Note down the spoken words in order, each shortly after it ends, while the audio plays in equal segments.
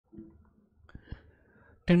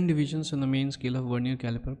10 divisions on the main scale of vernier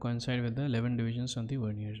caliper coincide with the 11 divisions on the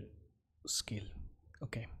vernier scale.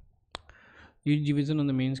 Okay, each division on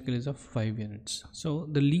the main scale is of 5 units. So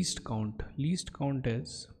the least count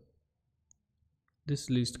is, this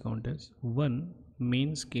least count is 1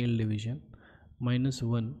 main scale division minus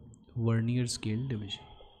 1 vernier scale division.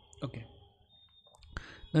 Okay,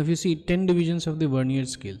 now if you see 10 divisions of the vernier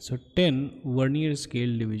scale, so 10 vernier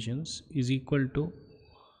scale divisions is equal to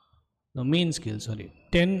the main scale,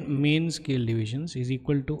 10 main scale divisions is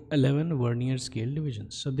equal to 11 vernier scale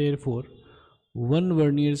divisions. So therefore 1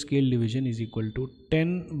 vernier scale division is equal to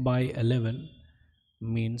 10 by 11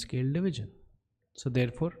 main scale division. So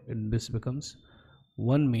therefore this becomes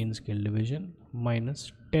 1 main scale division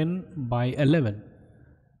minus 10 by 11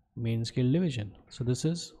 main scale division. So this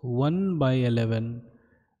is 1 by 11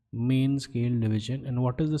 main scale division. And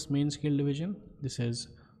what is this main scale division? This is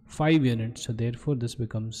 5 units. So therefore this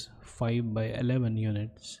becomes 5 by 11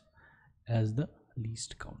 units as the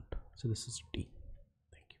least count. So this is D.